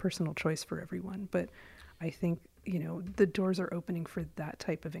 that's a personal choice for everyone, but I think, you know, the doors are opening for that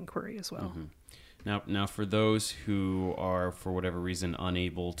type of inquiry as well. Now, for those who are, for whatever reason,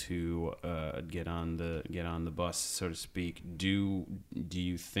 unable to get on the bus, so to speak, do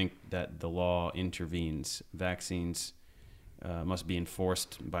you think that the law intervenes? Vaccines must be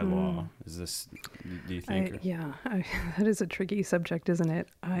enforced by law. Do you think? That is a tricky subject, isn't it?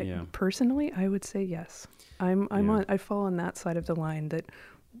 Personally, I would say yes. I fall on that side of the line, that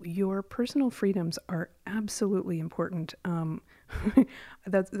your personal freedoms are absolutely important.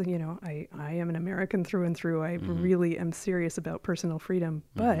 That's, you know, I am an American through and through. I really am serious about personal freedom,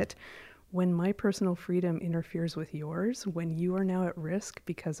 but when my personal freedom interferes with yours, when you are now at risk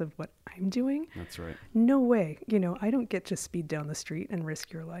because of what I'm doing, That's right. no way. You know, I don't get to speed down the street and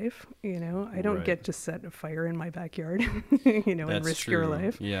risk your life. You know, I don't Right. get to set a fire in my backyard, you know, and That's risk true. your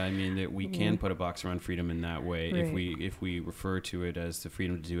life. Yeah, I mean, that we can put a box around freedom in that way if we refer to it as the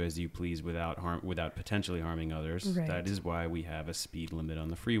freedom to do as you please without potentially harming others. Right. That is why we have a speed limit on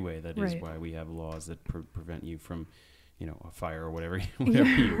the freeway. That is Right. why we have laws that prevent you from, a fire or whatever.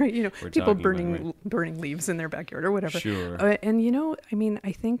 Whatever right. we're People talking about, right? burning leaves in their backyard or whatever. Sure. And I mean,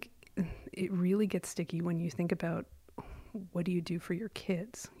 I think it really gets sticky when you think about what do you do for your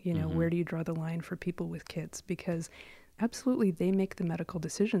kids? Where do you draw the line for people with kids? Because absolutely, they make the medical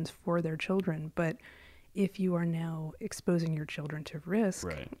decisions for their children, but if you are now exposing your children to risk,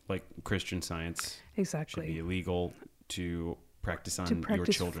 Right, like Christian Science exactly, should be illegal to practice on to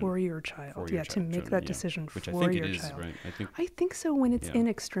practice your children. for your child, For your to make children, that yeah. decision Which for I think your it is, child. right? I think so when it's Yeah. in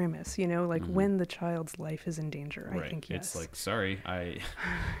extremis, when the child's life is in danger. Right. I think yes. It's like, sorry,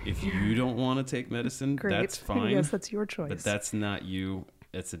 if you don't want to take medicine, Great. that's fine. Yes, that's your choice. But that's not you.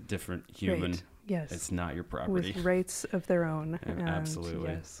 It's a different human. Right. Yes. It's not your property. With rights of their own. And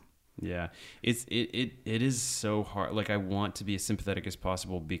Absolutely. Yes. Yeah, it is so hard. Like, I want to be as sympathetic as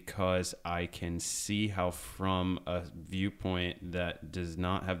possible because I can see how, from a viewpoint that does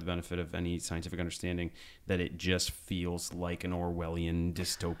not have the benefit of any scientific understanding, that it just feels like an Orwellian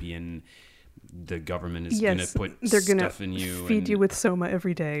dystopian. The government is going to put they're gonna stuff in you, feed and you with soma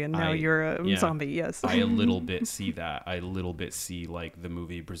every day, and now you're a zombie. Yes, I a little bit see that. I a little bit see like the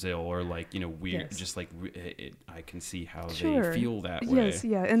movie Brazil, or like weird. Yes. Just like I can see how Sure. they feel that way. Yes,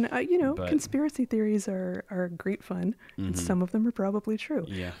 yeah, and But- conspiracy theories are great fun, and some of them are probably true.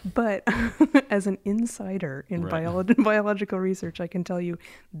 Yeah. But as an insider in Right. biological research, I can tell you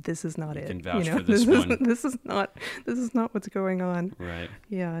this is not You it. can vouch for this one. This is not what's going on. Right.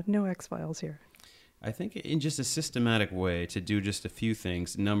 Yeah, no X-Files here. I think in just a systematic way to do just a few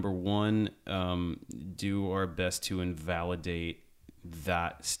things. Number one, do our best to invalidate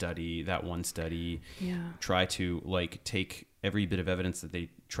that one study. Yeah. Try to take every bit of evidence that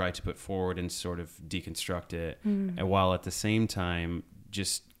they try to put forward and sort of deconstruct it. And while at the same time,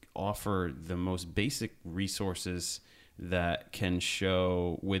 just offer the most basic resources that can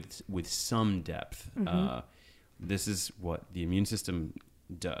show with some depth. This is what the immune system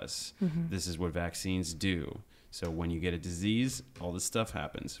does. This is what vaccines do. So when you get a disease, all this stuff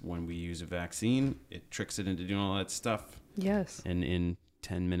happens. When we use a vaccine, it tricks it into doing all that stuff. Yes. And in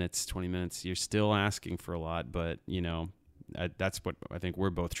 10 minutes, 20 minutes, you're still asking for a lot, but that's what I think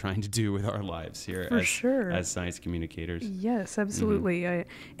we're both trying to do with our lives here as science communicators. Yes, absolutely.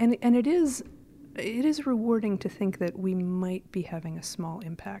 And it is rewarding to think that we might be having a small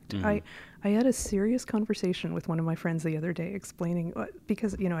impact. I had a serious conversation with one of my friends the other day explaining,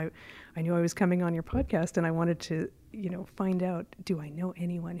 because, I knew I was coming on your podcast and I wanted to, find out, do I know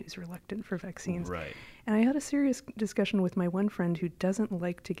anyone who's reluctant for vaccines? Right. And I had a serious discussion with my one friend who doesn't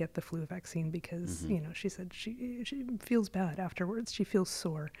like to get the flu vaccine because, she said she feels bad afterwards. She feels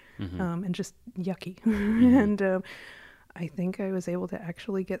sore and just yucky. And I think I was able to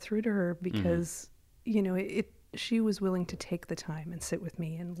actually get through to her because, she was willing to take the time and sit with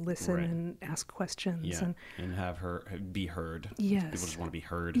me and listen and ask questions and have her be heard. Yes. People just want to be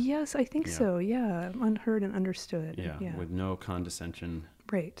heard. Yes, I think so. Yeah, unheard and understood. Yeah, with no condescension.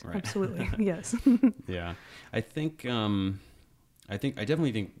 Right. Absolutely. Yes. Yeah, I definitely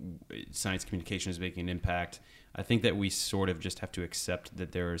think science communication is making an impact. I think that we sort of just have to accept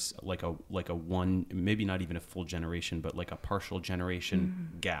that there's like a one, maybe not even a full generation, but like a partial generation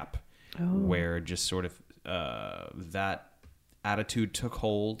gap where just sort of that attitude took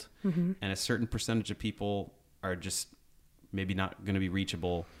hold, and a certain percentage of people are just maybe not going to be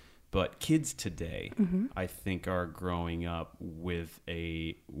reachable. But kids today, I think, are growing up with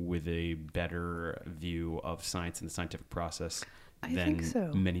a better view of science and the scientific process than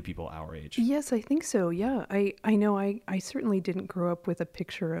many people our age. Yes, I think so. Yeah, I know I certainly didn't grow up with a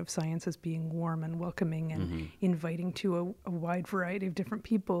picture of science as being warm and welcoming and inviting to a wide variety of different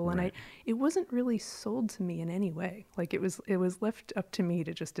people. And it wasn't really sold to me in any way. Like it was left up to me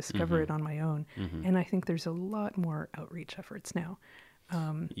to just discover it on my own. And I think there's a lot more outreach efforts now.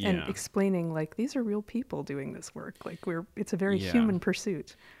 And explaining these are real people doing this work. It's a very human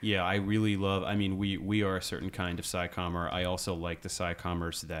pursuit. Yeah, I really love, we are a certain kind of SciCommer. I also like the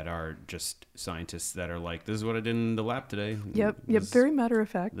SciCommers that are just scientists that are like, this is what I did in the lab today. Yep, very matter of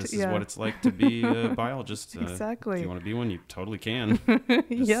fact. This is what it's like to be a biologist. Exactly. If you want to be one, you totally can.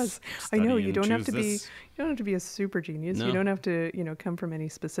 Yes, I know. You don't have to be... You don't have to be a super genius. No. You don't have to, come from any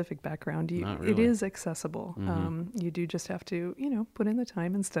specific background. Not really. It is accessible. You do just have to, put in the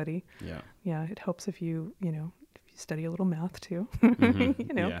time and study. Yeah. Yeah. It helps if you study a little math too. Yeah,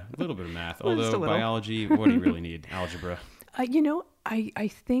 a little bit of math. Although biology, what do you really need? Algebra. I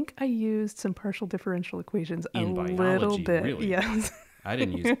think I used some partial differential equations in biology, little bit. Really? Yes. I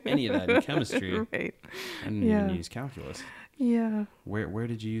didn't use any of that in chemistry. Right. I didn't even use calculus. Yeah. Where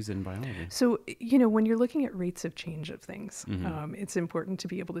did you use it in biology? So, when you're looking at rates of change of things, it's important to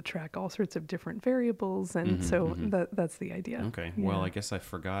be able to track all sorts of different variables. And that's the idea. Okay. Yeah. Well, I guess I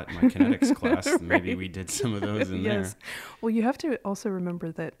forgot my kinetics class. Maybe we did some of those in Yes. there. Well, you have to also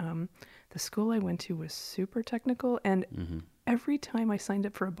remember that the school I went to was super technical. And every time I signed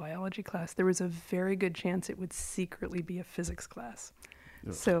up for a biology class, there was a very good chance it would secretly be a physics class.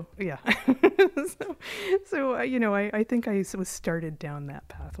 Ugh. So, yeah. so I think I was started down that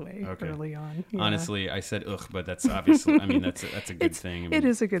pathway early on. Yeah. Honestly, I said ugh, but that's obviously, I mean, that's a good thing. I mean, it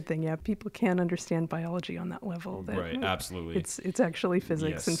is a good thing. Yeah. People can understand biology on that level. Right. Absolutely. It's actually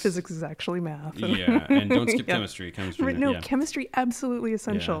physics, and Yes. physics is actually math. Yeah. And don't skip Yeah. chemistry. Chemistry. Right, no, yeah. chemistry, absolutely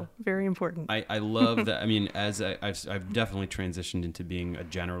essential. Very important. I love that. I mean, as I've definitely transitioned into being a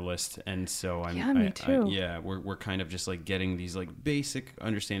generalist, and so I'm. Yeah, me too. We're kind of just like getting these like basic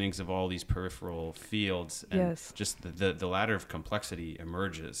understandings of all these peripheral fields, and Yes. just the ladder of complexity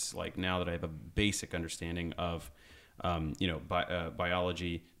emerges. Like now that I have a basic understanding of,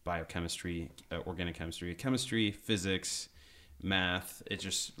 biology, biochemistry, organic chemistry, physics, math. It's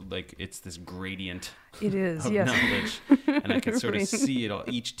just like it's this gradient It is, of yes. knowledge, and I can sort of Right. see it all,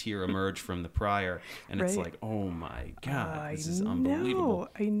 each tier emerge from the prior, and it's Right. like, oh my god, I this is unbelievable.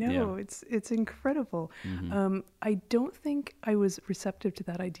 I know. Yeah. It's incredible. I don't think I was receptive to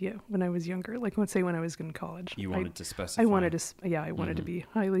that idea when I was younger. Like, let's say when I was in college. You wanted to specify. I wanted to, I wanted to be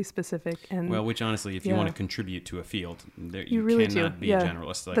highly specific. And Well, which honestly, if you want Yeah. to contribute to a field, you really cannot do. be Yeah, a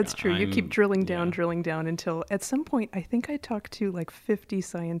generalist. Like, that's true. You keep drilling down yeah. until at some point, I think I talked to like 50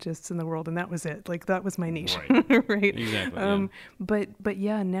 scientists in the world, and that was it. Like, that was my niche. Right. Exactly. Yeah. But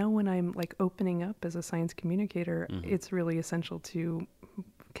yeah, now when I'm like opening up as a science communicator, it's really essential to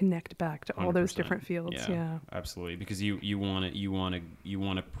connect back to all those 100%. different fields. Yeah. Absolutely, because you want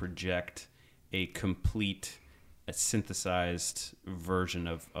to project a complete, a synthesized version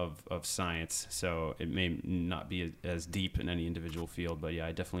of science. So it may not be as deep in any individual field, but yeah,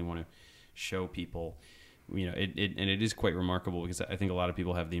 I definitely want to show people. It is quite remarkable, because I think a lot of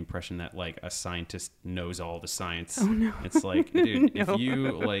people have the impression that like a scientist knows all the science. Oh no. It's like, dude, No. if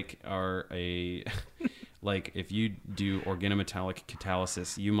you like are a like if you do organometallic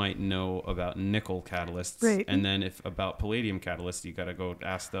catalysis, you might know about nickel catalysts, Right. and then if about palladium catalysts, you got to go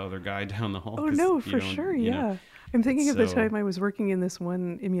ask the other guy down the hall. Oh 'cause no, you for don't- sure. you know. Yeah. I'm thinking of the So- time I was working in this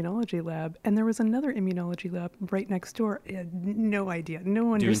one immunology lab, and there was another immunology lab right next door. I had no idea,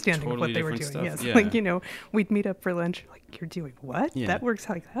 no understanding of totally what they were doing. different Yes, stuff. Yeah. like we'd meet up for lunch. Like, you're doing what? Yeah. That works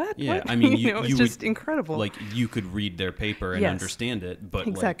like that? Yeah, What? I mean, it's you just would, incredible. Like you could read their paper and Yes. understand it, but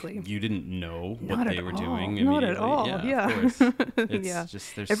Exactly. like you didn't know Not what at they were all. doing. Not at immediately. all. Yeah. Of course. It's Yeah.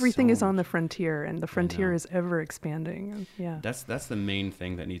 just there's Everything so is on the much. frontier, and the frontier know. is ever expanding. Yeah. That's the main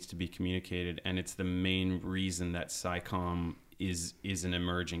thing that needs to be communicated, and it's the main reason that SciComm is an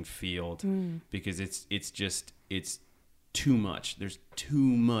emerging field, because it's too much. There's too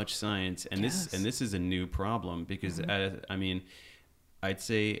much science, and Yes. this is a new problem, because I mean, I'd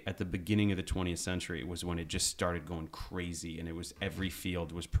say at the beginning of the 20th century was when it just started going crazy, and it was every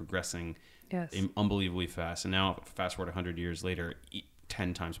field was progressing Yes. unbelievably fast, and now fast forward 100 years later,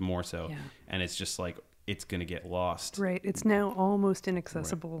 10 times more so, Yeah. and it's just like it's going to get lost. Right. It's now almost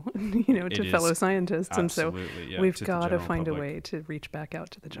inaccessible, to It is. fellow scientists, and so Absolutely, yeah, we've to the got to general find a public. way to reach back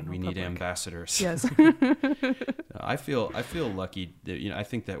out to the general We need public. ambassadors. Yes. I feel lucky that I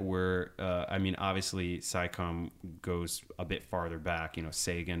think that we're I mean, obviously SciComm goes a bit farther back,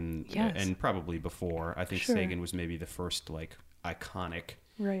 Sagan, Yes. and probably before. I think Sure. Sagan was maybe the first like iconic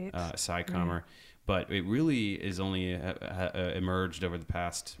Right. SciCommer, but it really is only emerged over the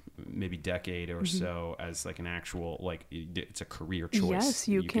past maybe decade or so as like an actual, like it's a career choice. Yes,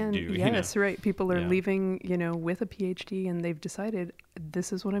 you can. do, you know? Yes, right. People are Yeah. leaving, with a PhD, and they've decided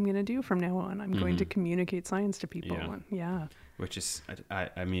this is what I'm going to do from now on. I'm going to communicate science to people. Yeah. And, yeah. Which is,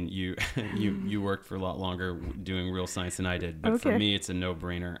 I mean, you you worked for a lot longer doing real science than I did, but for Okay. me, it's a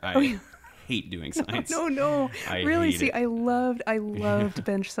no-brainer. I hate doing science. No. I Really, hate see, it. I loved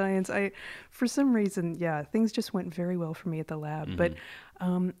bench science. For some reason, things just went very well for me at the lab. But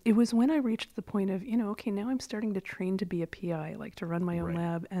it was when I reached the point of, okay, now I'm starting to train to be a PI, like to run my own Right.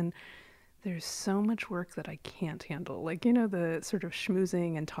 lab. And there's so much work that I can't handle. Like, the sort of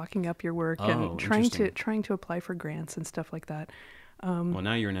schmoozing and talking up your work Oh, and interesting. trying to apply for grants and stuff like that. Well,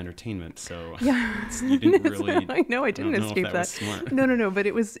 now you're in entertainment, so Yeah. you didn't really. I know I didn't don't know if escape that was smart. No, but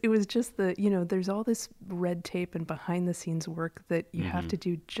it was just the, there's all this red tape and behind the scenes work that you have to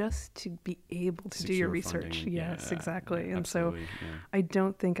do just to be able to do your Secure research. funding. Yes, Yeah, exactly. yeah, and so absolutely, yeah. I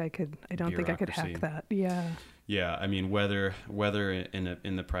don't think I could hack Bureaucracy. that. Yeah. Yeah, I mean, whether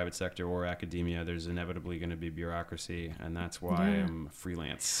in the private sector or academia, there's inevitably going to be bureaucracy, and that's why Yeah. I'm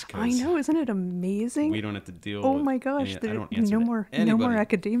freelance. 'Cause I know, isn't it amazing? we don't have to deal. Oh with my gosh, I don't answer no to more anybody.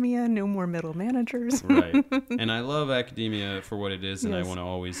 academia, no more middle managers. Right. And I love academia for what it is, and I Yes. want to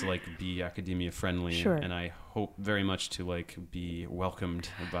always like be academia friendly. Sure. And I hope very much to like be welcomed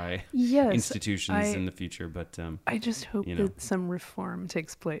by Yes, institutions in the future. But I just hope you know. that some reform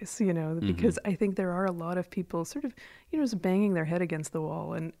takes place, you know, Mm-hmm. because I think there are a lot of people sort of, you know, just banging their head against the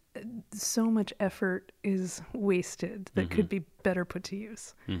wall, and so much effort is wasted that Mm-hmm. could be better put to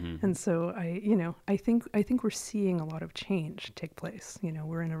use. And so I think we're seeing a lot of change take place. You know,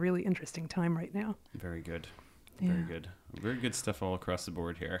 we're in a really interesting time right now. very good. Very Yeah. good. Very good stuff all across the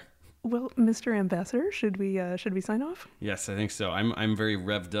board here. Well, Mr. Ambassador, should we sign off? Yes, I think so. I'm very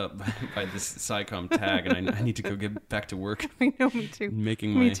revved up by this SciComm tag, and I need to go get back to work I know, me too.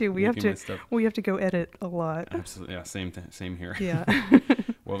 making Me my too. We making my have stuff. to go edit a lot. Absolutely, yeah. Same here. Yeah.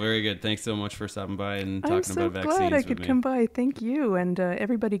 Well, very good. Thanks so much for stopping by and I'm talking so about vaccines glad I with could me. come by. Thank you. And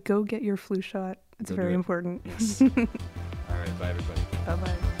everybody go get your flu shot. It's Go do very it. important. Yes. All right. Bye, everybody.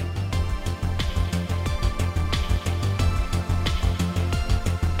 Bye-bye.